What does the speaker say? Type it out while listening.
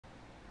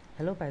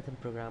Hello Python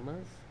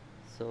programmers.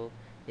 So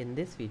in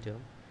this video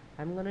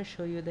I'm gonna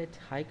show you that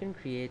how you can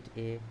create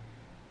a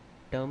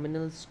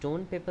terminal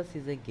stone paper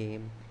scissors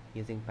game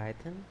using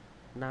Python.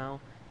 Now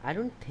I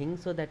don't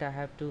think so that I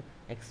have to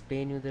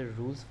explain you the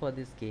rules for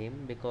this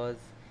game, because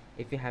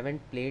if you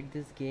haven't played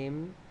this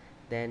game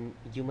then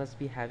you must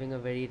be having a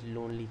very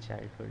lonely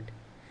childhood.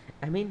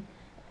 I mean,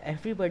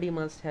 everybody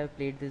must have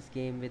played this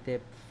game with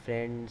their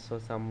friends or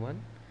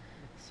someone.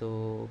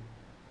 So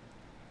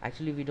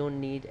actually we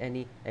don't need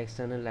any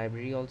external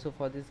library also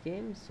for this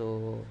game,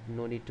 so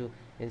no need to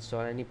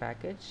install any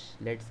package.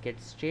 Let's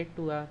get straight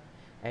to our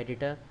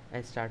editor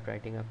and start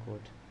writing our code.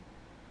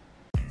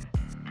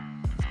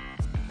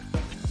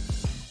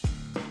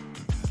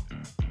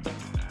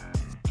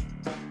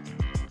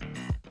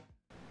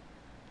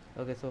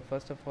 Okay, so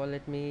first of all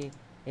let me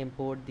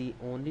import the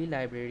only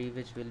library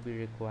which will be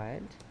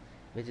required,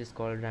 which is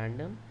called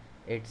random.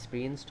 It's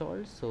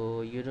pre-installed,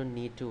 so you don't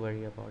need to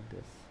worry about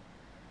this.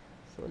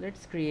 So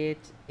let's create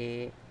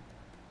a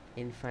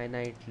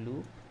infinite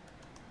loop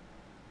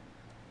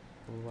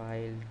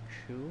while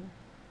true.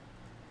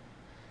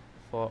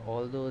 For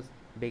all those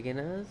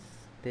beginners,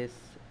 this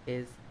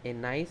is a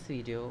nice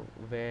video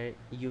where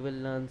you will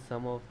learn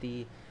some of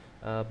the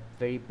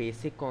very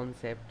basic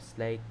concepts,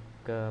 like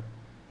uh,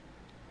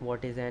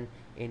 what is an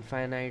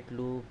infinite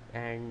loop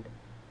and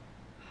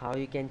how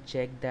you can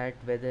check that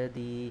whether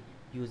the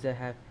user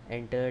have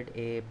entered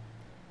a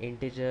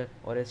integer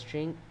or a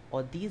string,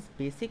 or these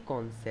basic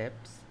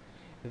concepts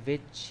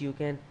which you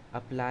can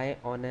apply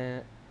on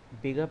a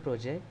bigger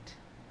project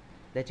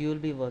that you will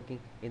be working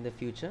in the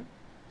future.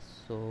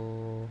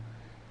 So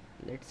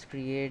let's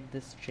create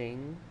the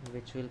string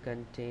which will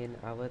contain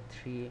our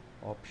three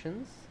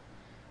options,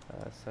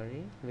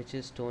 which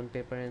is stone,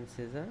 paper and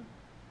scissor.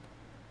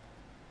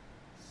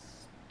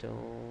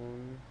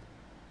 Stone,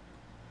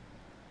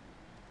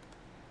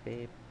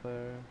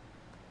 paper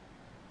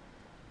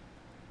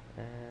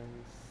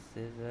and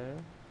scissor.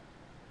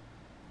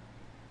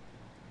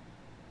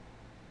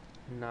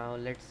 Now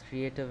let's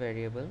create a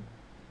variable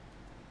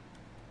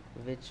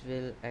which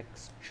will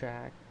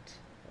extract,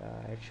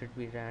 it should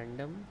be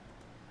random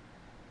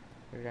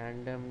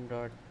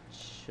dot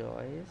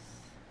choice.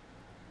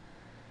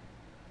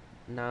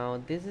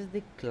 Now this is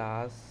the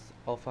class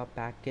of a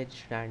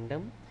package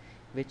random,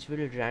 which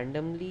will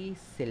randomly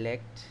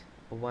select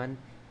one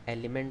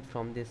element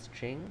from this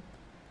string,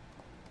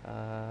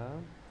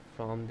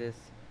 from this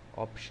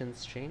option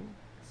string.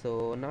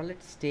 So now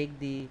let's take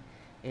the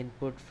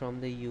input from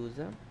the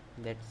user.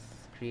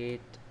 Let's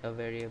create a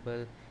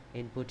variable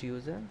input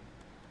user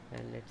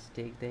and let's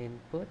take the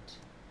input.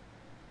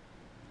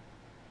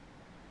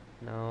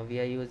 Now we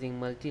are using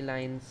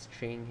multi-line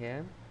string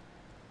here.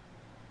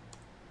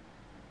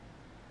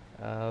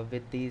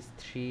 With these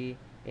three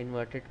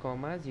inverted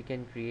commas you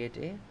can create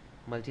a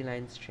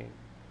multi-line string.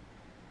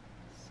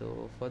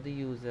 So for the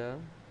user,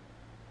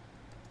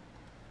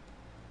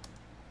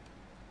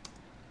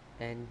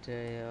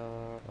 enter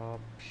your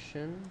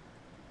option,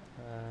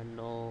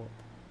 no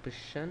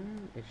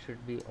option, it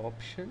should be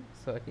option,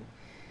 sorry.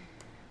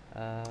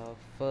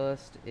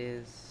 First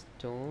is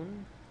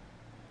stone.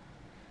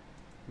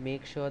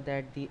 Make sure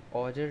that the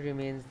order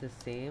remains the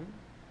same.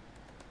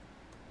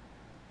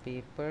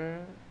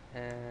 Paper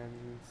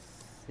and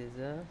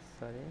scissor,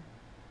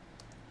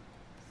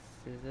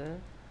 scissor.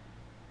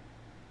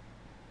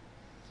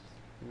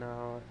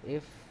 Now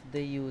if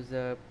the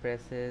user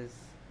presses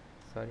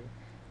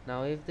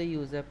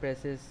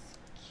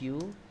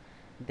Q,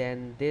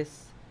 then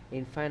this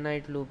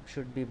infinite loop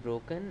should be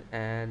broken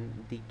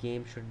and the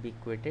game should be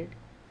quitted.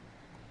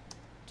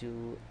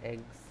 To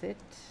exit,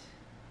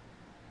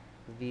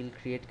 we'll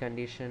create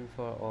condition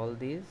for all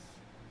these.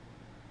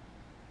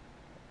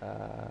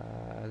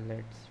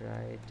 Let's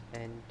write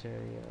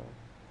enter your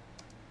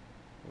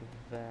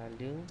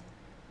value.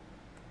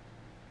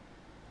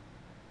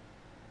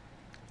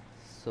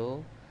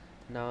 So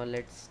now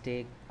let's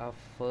take our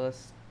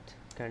first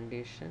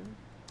condition.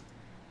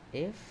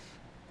 If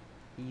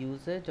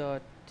user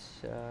dot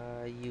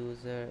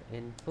user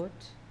input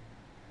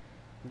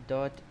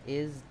dot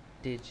is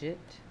digit.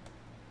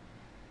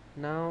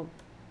 Now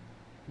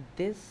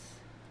this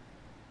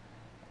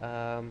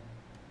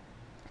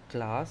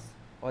class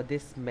or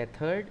this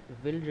method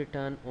will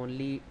return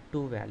only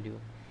two value.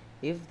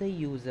 If the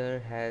user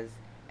has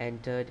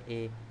entered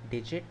a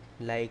digit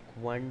like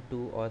 1,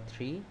 2 or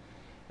 3,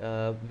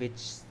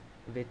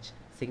 which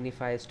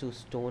signifies to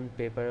stone,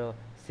 paper or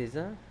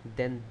scissor,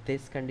 then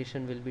this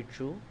condition will be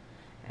true.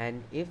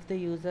 And if the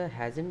user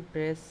hasn't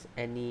pressed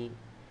any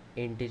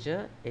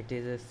integer, it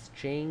is a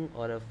string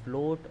or a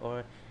float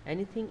or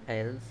anything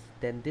else,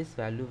 then this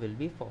value will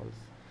be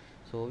false.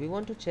 So we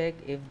want to check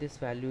if this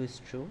value is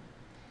true.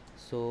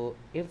 So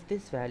if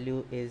this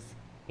value is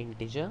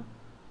integer,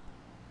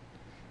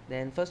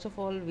 then first of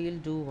all we'll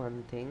do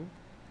one thing.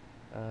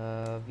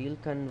 We'll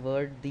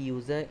convert the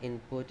user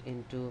input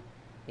into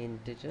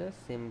integer.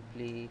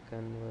 Simply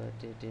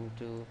convert it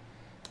into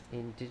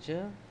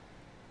integer,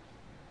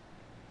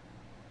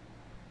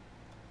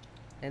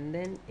 and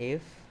then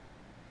if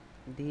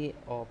the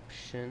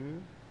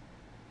option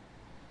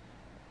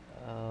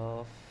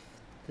of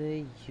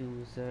the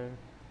user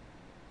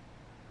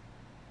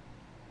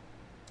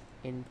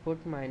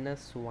input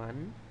minus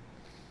 1,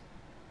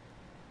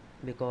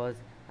 because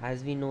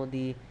as we know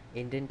the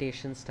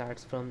indentation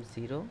starts from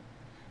 0.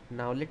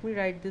 Now let me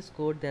write this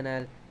code, then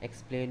I'll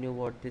explain you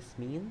what this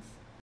means.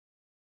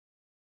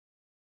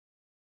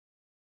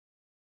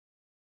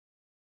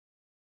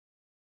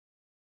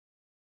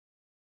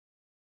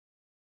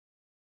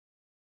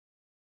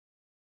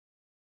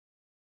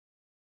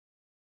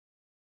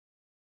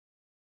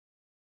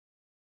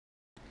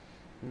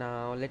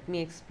 Now let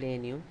me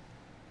explain you.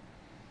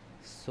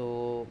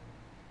 So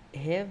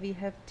here we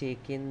have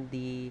taken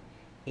the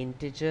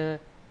integer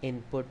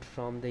input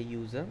from the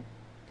user,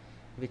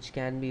 which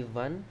can be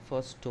 1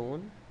 for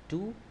stone,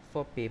 2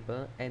 for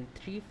paper, and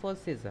 3 for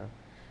scissor.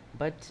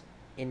 But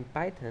in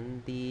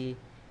Python the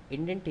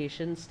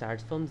indentation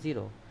starts from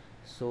 0,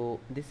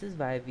 so this is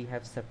why we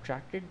have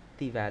subtracted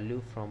the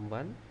value from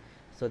 1,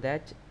 so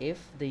that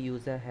if the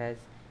user has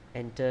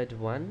entered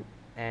 1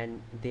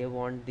 and they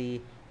want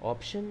the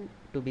option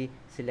to be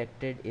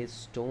selected is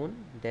stone,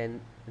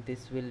 then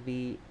this will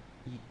be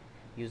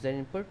user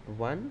input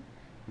 1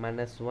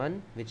 minus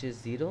 1, which is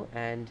 0,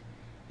 and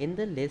in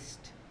the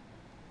list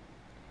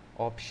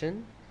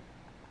option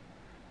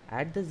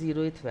at the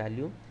 0th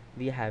value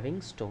we are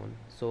having stone.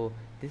 So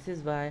this is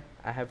why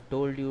I have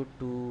told you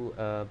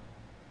to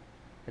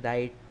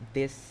write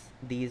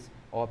these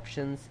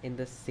options in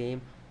the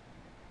same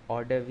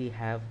order we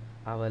have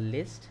our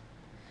list.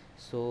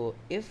 So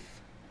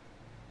if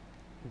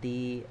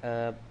the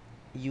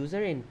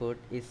user input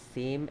is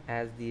same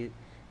as the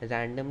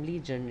randomly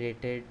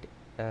generated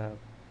uh,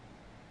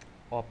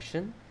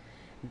 option,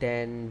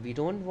 then we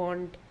don't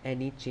want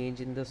any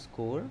change in the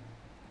score.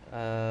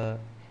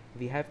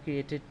 We have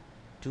created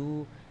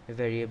two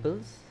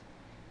variables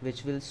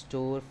which will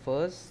store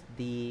first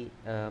the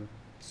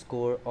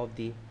score of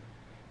the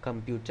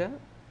computer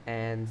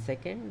and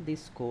second the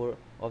score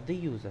of the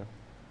user.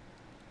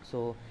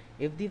 So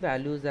if the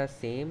values are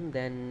same,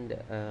 then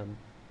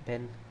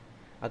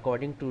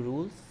according to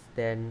rules,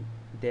 then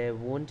there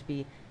won't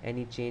be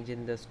any change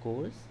in the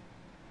scores.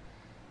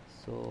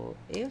 So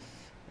if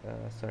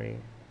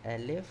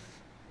elif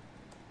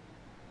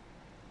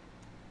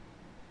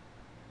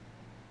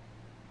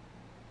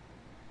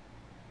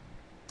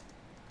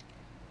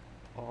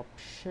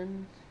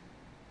option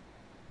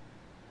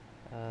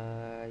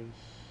uh,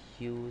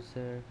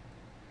 user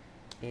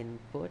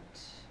input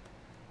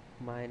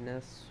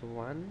minus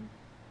 1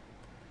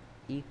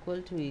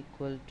 equal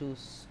to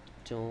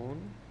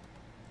stone,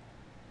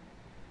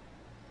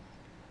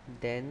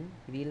 then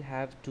we'll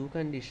have two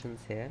conditions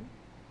here.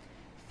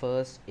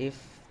 First,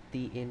 if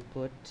the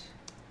input,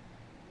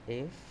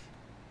 if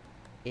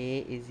a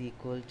is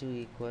equal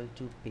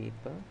to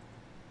paper,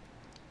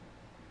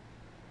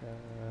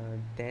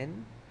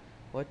 then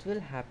what will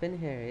happen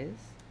here is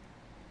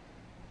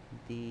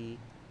the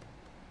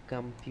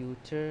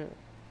computer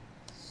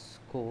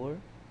score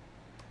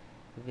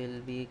will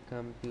be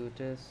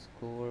computer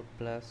score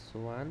plus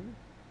 1.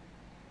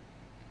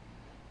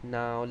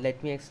 Now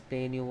let me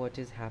explain you what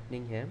is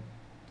happening here.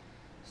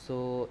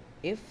 So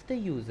if the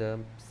user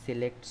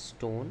selects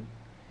stone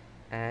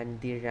and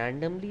the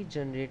randomly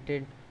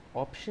generated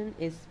option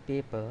is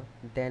paper,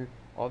 then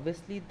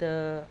obviously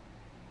the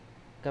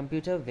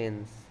computer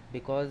wins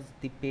because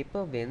the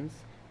paper wins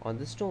on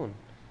the stone.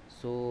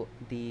 So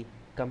the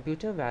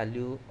computer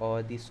value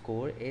or the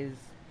score is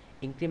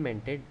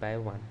incremented by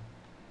 1.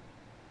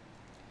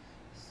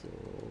 So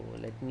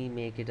let me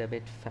make it a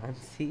bit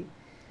fancy.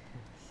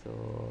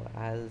 So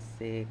I'll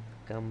say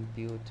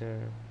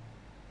computer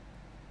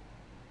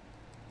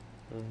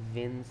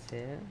wins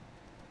here.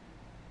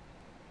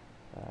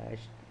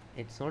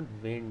 It's not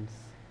wins,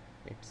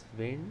 it's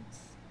wins.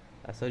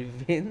 Sorry,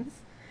 wins.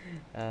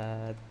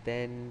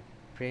 Then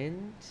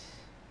print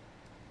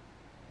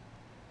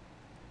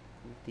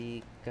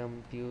the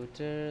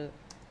computer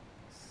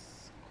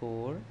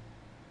score,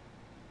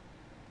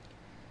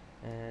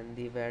 and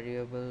the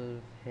variable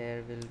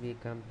here will be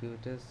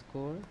computer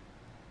score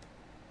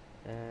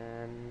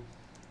and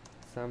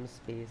some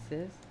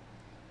spaces,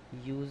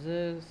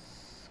 user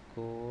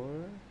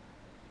score,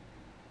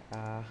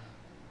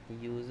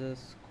 user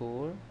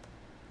score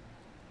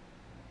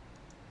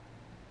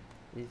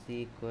is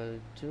equal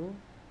to,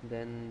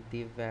 then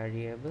the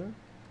variable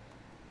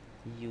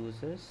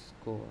user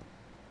score.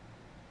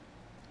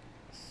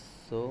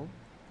 So,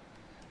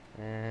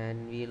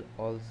 and we'll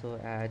also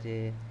add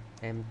a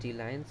empty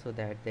line so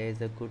that there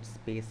is a good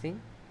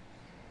spacing.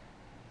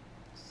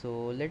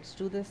 So let's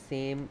do the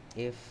same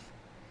if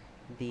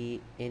the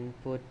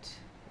input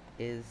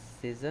is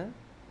scissor.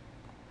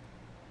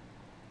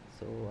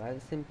 So I'll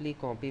simply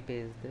copy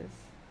paste this,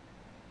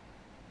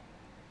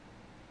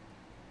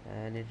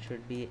 and it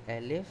should be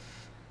elif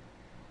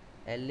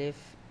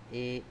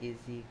a is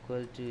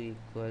equal to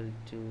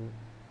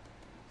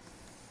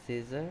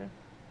scissor,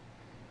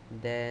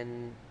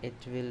 then it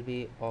will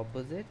be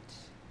opposite,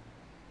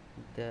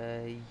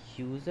 the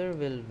user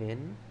will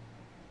win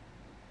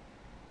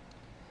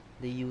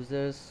the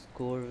user's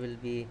score will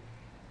be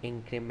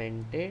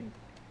incremented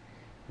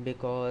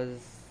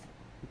because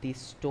the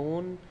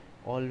stone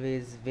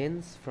always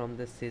wins from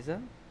the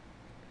scissor,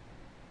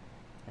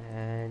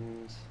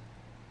 and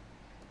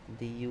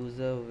the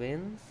user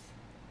wins,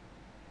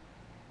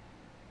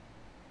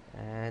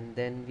 and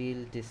then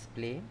we'll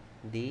display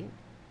the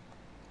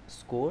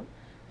score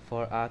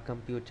for our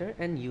computer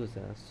and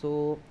user.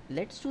 So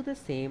let's do the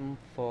same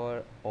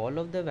for all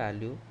of the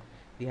value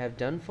we have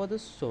done for the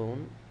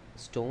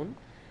stone.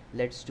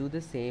 Let's do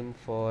the same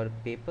for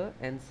paper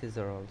and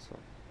scissor also.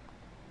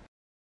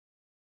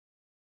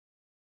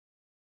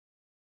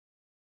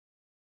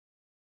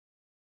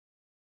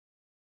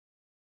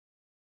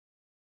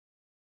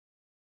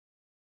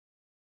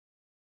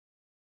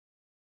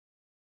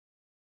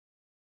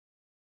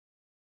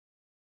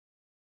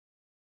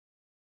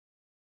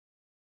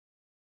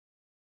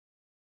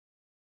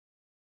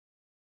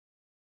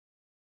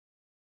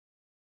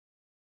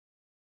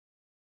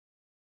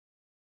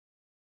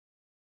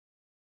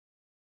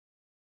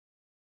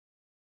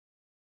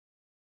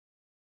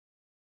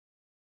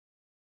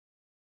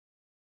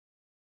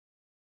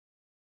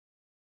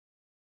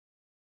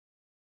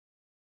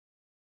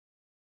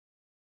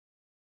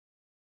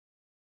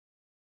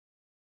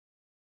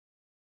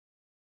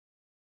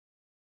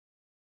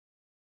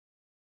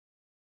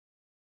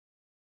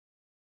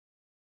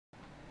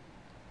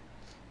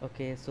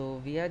 Okay,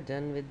 so we are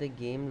done with the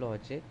game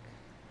logic.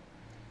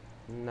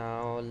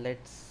 Now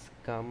let's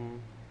come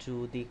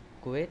to the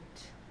quit,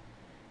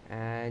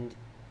 and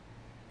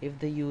if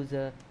the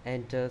user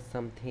enters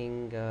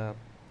something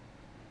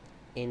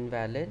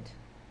invalid,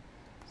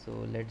 so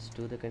let's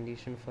do the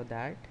condition for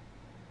that.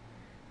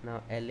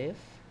 Now elif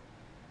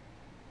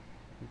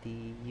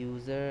the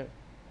user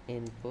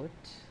input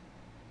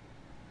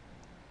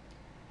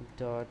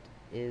dot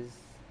is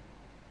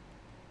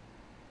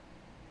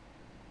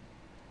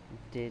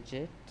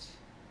digit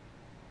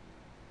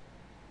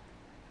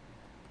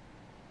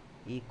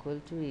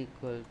equal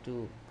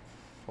to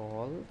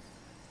false,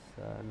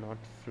 not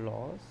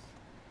flaws,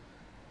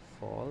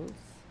 false,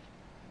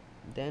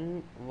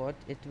 then what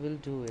it will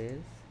do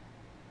is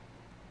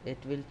it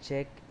will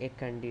check a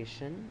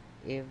condition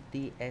if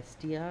the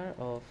str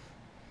of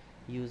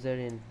user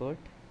input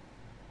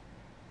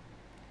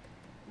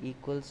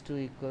equals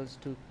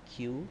to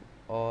q,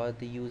 or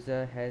the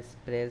user has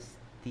pressed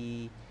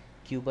the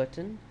q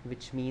button,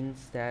 which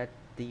means that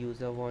the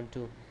user want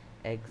to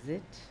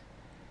exit,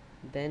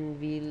 then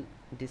we'll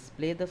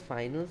display the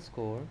final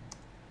score.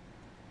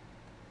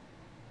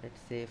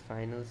 Let's say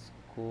final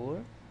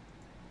score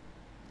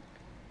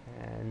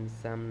and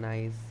some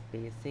nice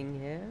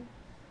spacing here.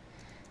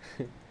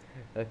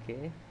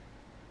 Okay,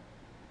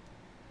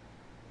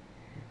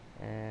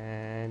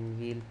 and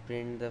we'll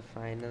print the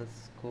final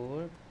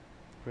score,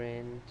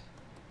 print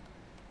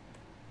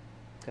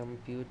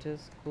computer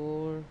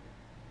score,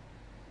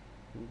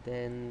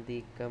 then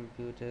the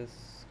computer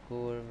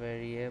score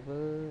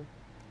variable,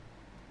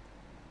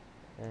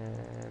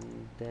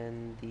 and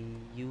then the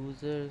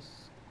user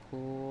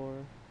score,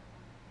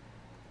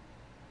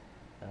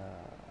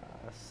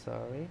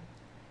 sorry,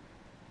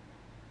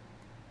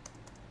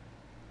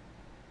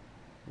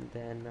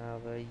 then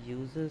our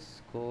user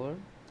score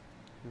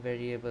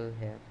variable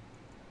here.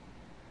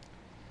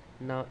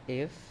 Now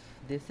if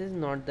this is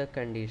not the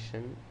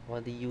condition,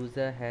 or the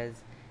user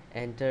has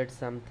entered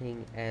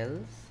something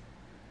else,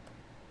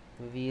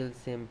 we'll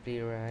simply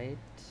write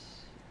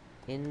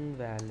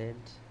invalid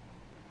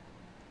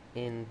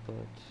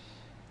input.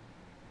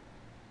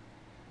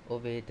 Oh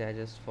wait, I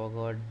just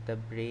forgot the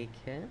break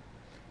here,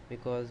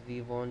 because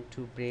we want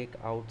to break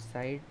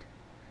outside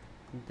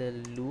the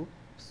loop,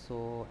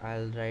 so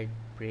I'll write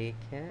break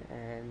here,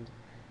 and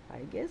I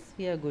guess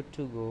we are good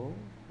to go,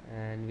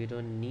 and we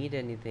don't need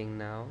anything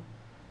now.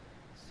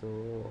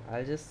 So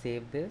I'll just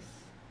save this,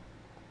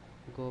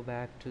 go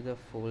back to the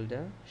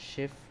folder,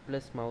 shift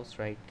plus mouse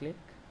right click,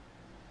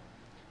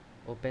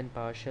 open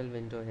PowerShell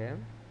window here,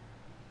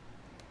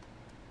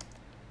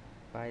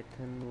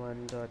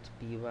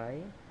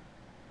 python1.py,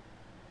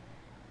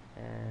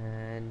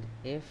 and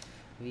if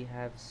we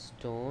have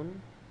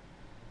stone,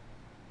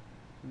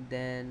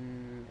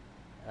 then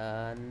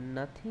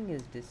nothing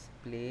is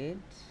displayed,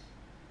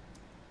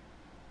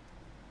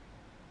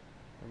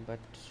 but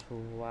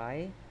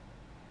why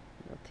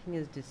nothing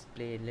is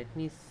displayed? Let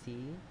me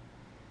see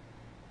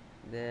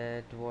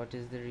that what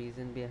is the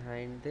reason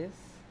behind this.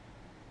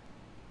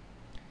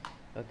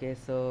 Okay,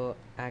 so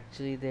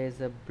actually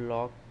there's a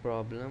block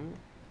problem.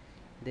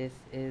 This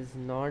is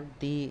not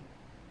the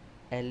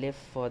elif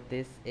for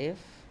this if,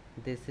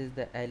 this is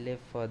the elif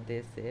for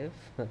this if.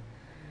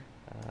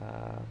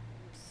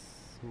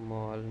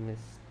 Small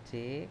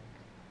mistake,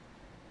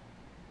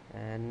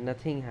 and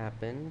nothing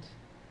happened.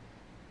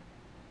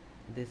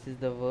 This is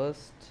the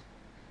worst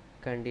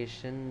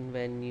condition,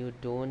 when you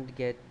don't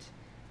get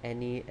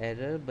any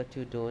error but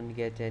you don't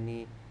get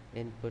any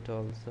input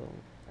also.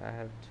 I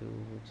have to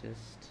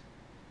just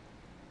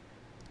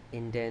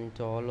indent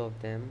all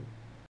of them.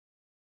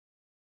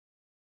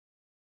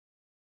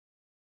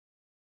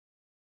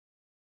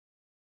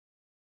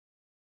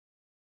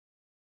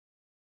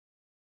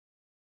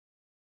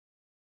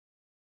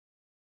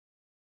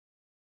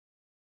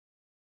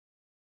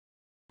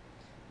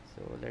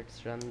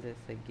 let's run this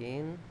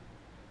again.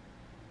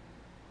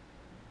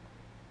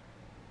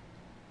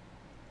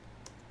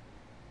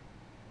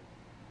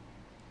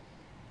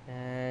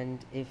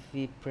 And if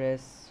we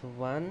press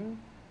 1,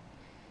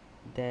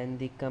 then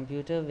the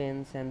computer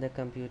wins and the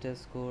computer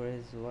score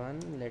is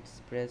 1.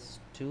 Let's press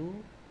 2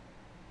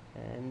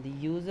 and the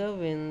user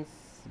wins,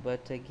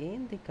 but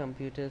again the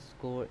computer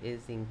score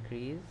is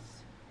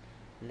increased.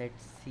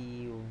 Let's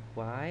see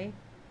why.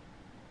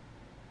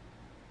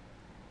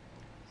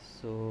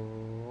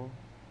 So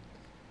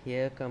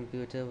here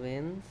computer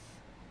wins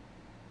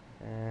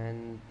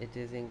and it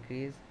is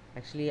increased.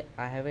 Actually,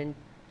 I haven't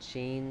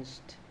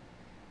changed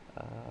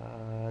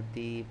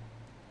the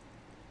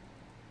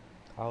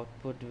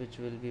output which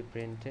will be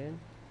printed.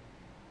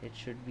 It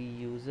should be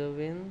user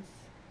wins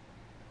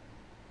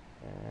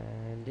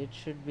and it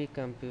should be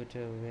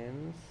computer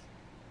wins.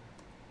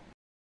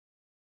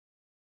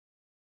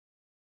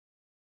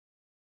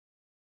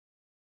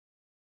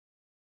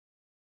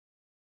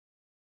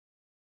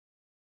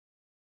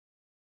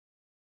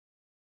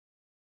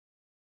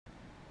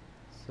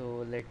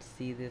 So let's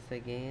see this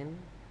again.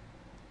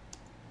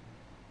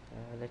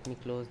 Let me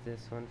close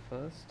this one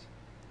first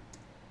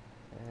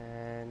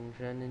and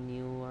run a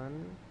new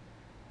one.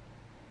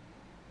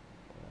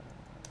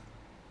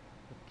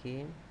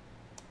 Okay,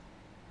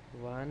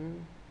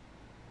 1,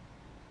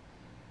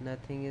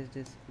 nothing is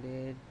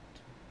displayed.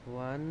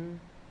 1,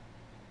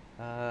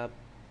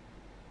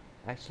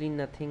 actually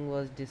nothing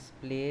was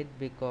displayed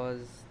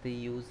because the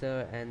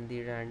user and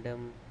the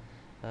random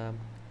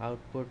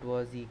output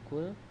was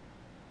equal.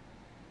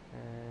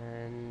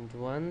 And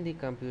 1, the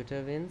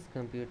computer wins,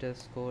 computer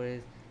score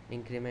is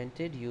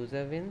incremented.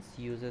 User wins,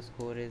 user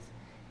score is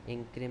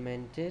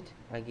incremented,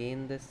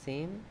 again the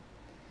same.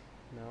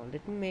 Now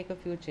let me make a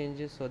few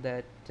changes so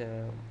that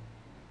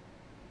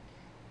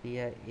we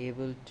are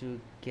able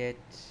to get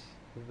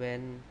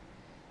when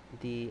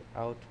the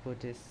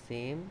output is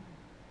same.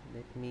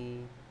 Let me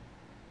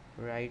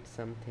write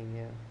something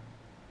here.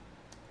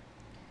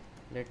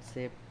 Let's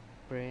say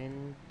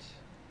print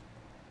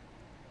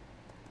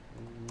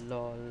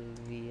lol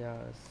we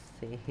are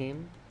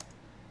same.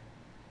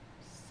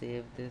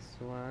 Save this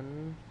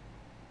one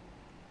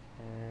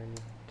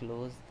and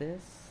close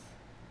this,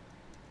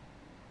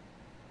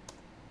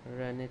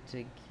 run it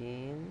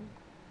again.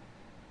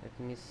 Let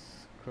me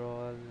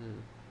scroll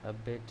a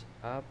bit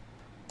up.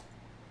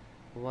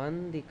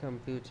 1, the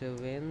computer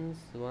wins,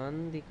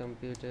 1, the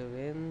computer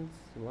wins,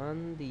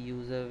 1, the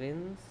user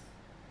wins,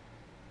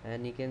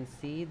 and you can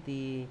see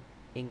the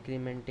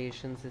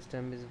incrementation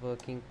system is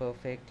working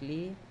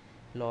perfectly.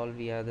 Lol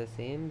we are the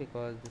same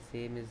because the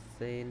same is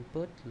the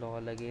input.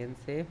 Lol again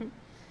same.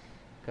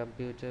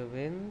 Computer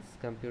wins,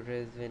 computer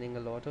is winning a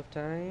lot of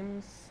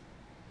times.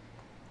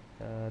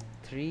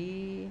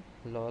 3,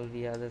 lol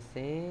we are the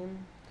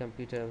same,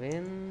 computer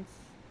wins,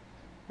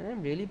 and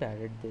I'm really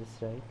bad at this,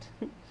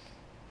 right?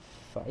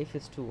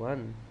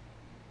 5:1,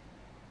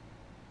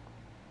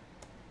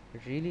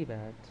 really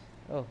bad.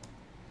 Oh,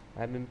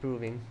 I'm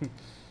improving.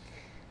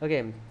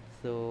 Okay,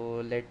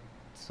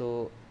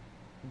 so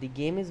the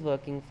game is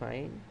working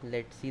fine.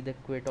 Let's see the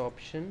quit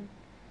option,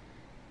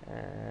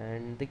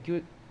 and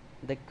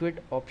the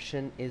quit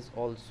option is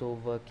also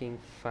working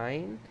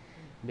fine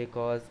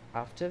because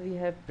after we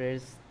have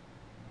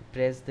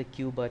pressed the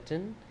Q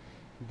button,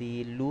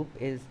 the loop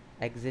is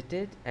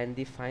exited and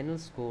the final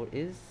score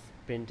is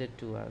printed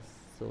to us.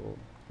 So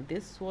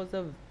this was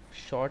a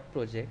short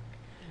project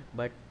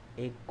but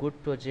a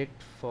good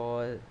project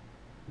for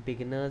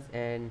beginners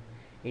and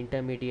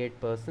intermediate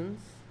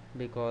persons,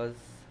 because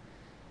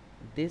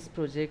this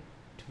project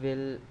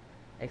will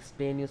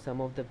explain you some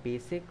of the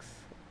basics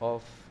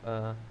of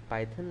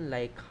Python,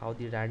 like how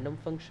the random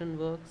function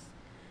works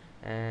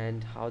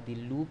and how the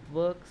loop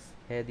works,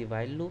 here the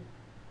while loop,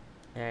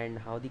 and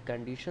how the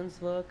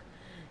conditions work,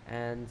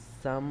 and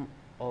some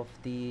of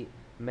the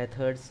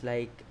methods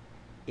like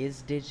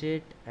is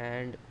digit,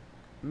 and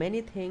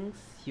many things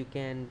you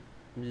can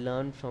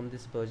learn from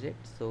this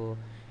project. So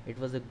it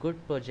was a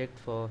good project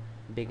for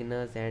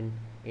beginners and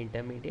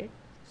intermediate.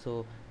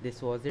 So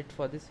this was it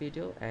for this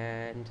video,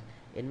 and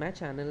in my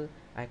channel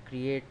I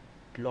create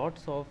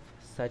lots of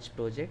such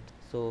projects.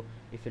 So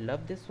if you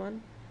love this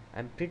one,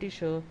 I'm pretty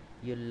sure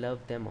you'll love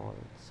them all.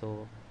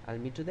 So I'll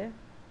meet you there.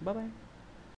 Bye bye.